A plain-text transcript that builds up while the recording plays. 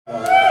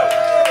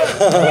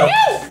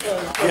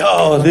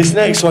Yo, this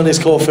next one is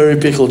called Fairy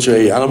Pickle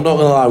Tree, and I'm not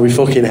gonna lie, we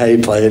fucking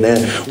hate playing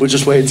it. We're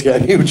just waiting to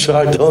get a new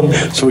track done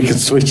so we can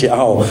switch it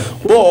out.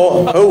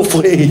 But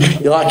hopefully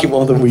you like it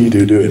more than we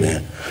do doing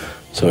it.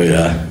 So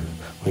yeah,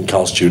 when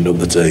Carl's tuned up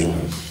the thing.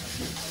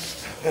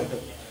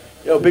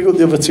 Yo, big up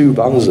the other two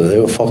bands there, they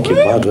were fucking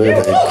mad,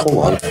 weren't they? Come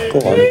on,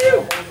 come on.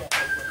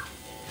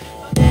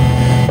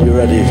 You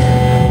ready?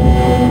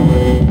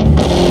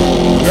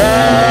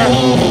 Yeah!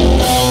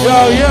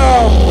 Yo, yo!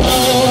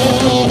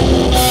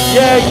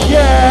 Yeah,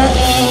 yeah!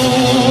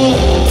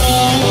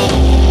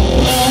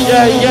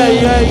 Yeah, yeah,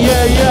 yeah,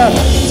 yeah, yeah.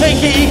 Take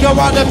your ego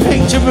on the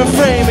picture and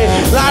frame it.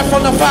 Life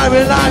on the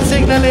firing line,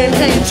 signaling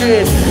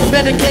hatred.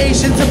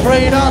 Medication to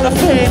brain on the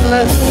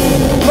painless.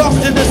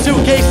 Lost in the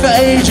suitcase for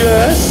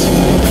ages.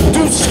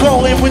 Do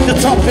scrolling with the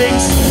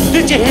topics.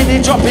 Did you hear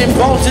it dropping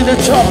bones in the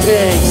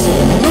tropics?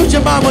 Lose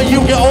your mind when you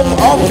get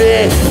off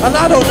it. And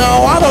I don't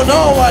know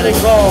why they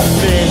call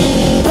me.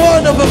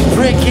 One of a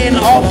freaking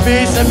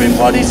office.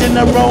 Everybody's in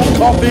their own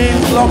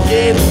coffins,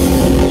 locking.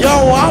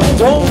 Yo, I'm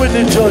done with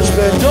the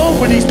judgment, done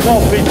with these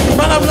coffins.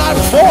 Man, I'm like,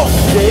 fuck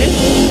this.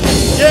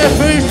 Yeah,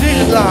 these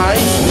little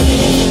lies.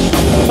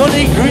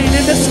 Money green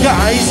in the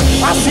skies.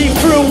 I see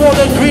through all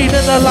the green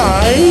and the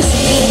lies.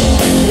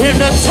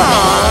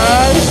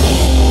 Hypnotized.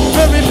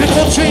 Very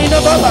pickle tree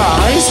never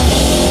lies.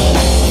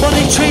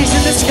 Money trees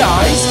in the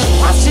skies.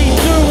 I see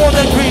through all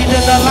the green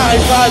and the lies.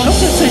 I look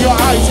into your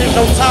eyes,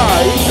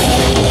 hypnotized.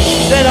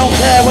 They don't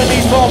care when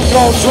these bombs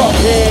go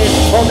dropping.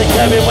 Only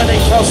caring when they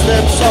cost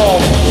them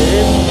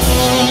something.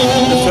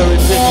 The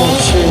very pickle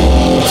tree.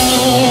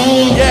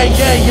 Yeah,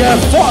 yeah, yeah.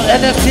 Fuck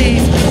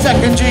NFTs,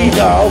 secondary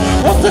though.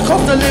 What's the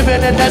cost of living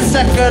in that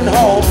second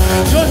home?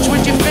 Judge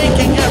what you think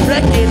and get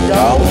wrecking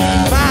though.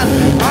 Man,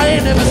 I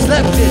ain't never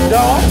slept it though.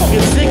 I'm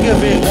fucking sick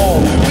of it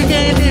all. We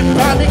getting it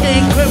bad, they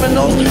getting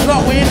criminals,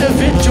 not we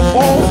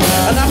individuals.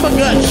 And I'ma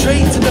get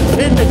straight to the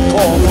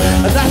pinnacle.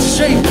 And that's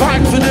straight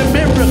back to the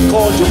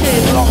miracle. You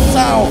getting locked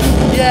out.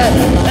 Yeah,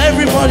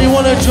 everybody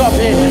wanna drop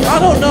it. I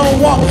don't know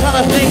what kind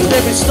of things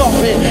they be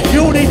stopping.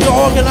 You need to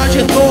organize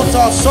your thoughts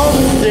or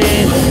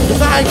something.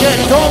 Cause I get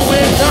done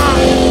with that.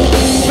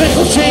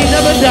 Pickle tree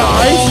never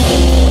dies.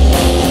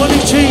 Money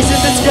trees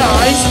in the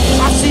skies.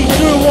 I see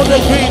through all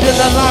the green and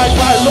the light.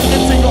 I look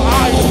into your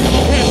eyes.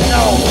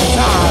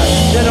 Hypnotized.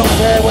 They don't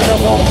care when the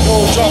bombs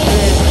go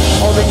dropping.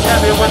 Only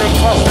carry when it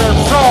costs them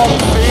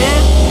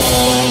something.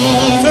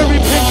 Very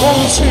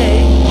pickle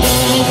tree.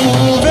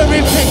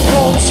 Very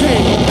pickle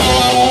tree.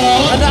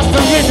 And that's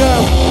the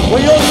rhythm.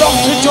 When you're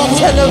locked with your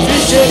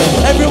television,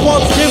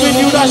 everyone's giving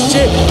you that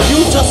shit.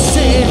 You just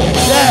sitting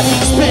there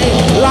spitting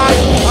like,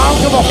 I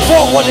don't give a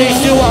fuck what they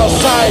do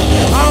outside.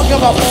 I don't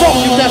give a fuck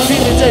if their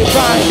feelings ain't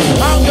right.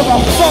 I don't give a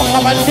fuck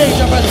how my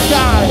dangerous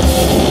guy.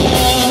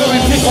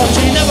 Very pickle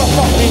tree never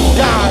fucking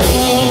die.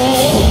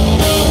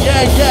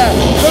 Yeah, yeah.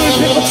 Very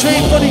pickle tree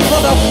for these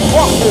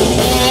motherfuckers.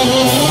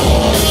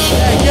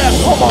 Yeah, yeah.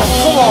 Come on,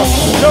 come on.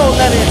 Don't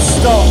let it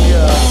stop you.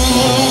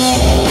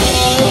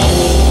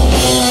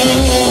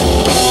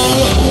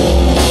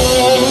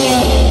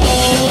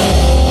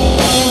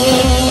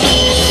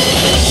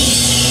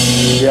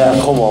 Yeah,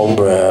 come on,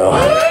 bro.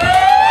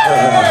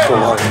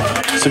 Come on.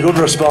 It's a good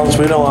response.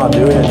 We know how to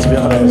do it, to be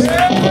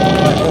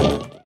honest.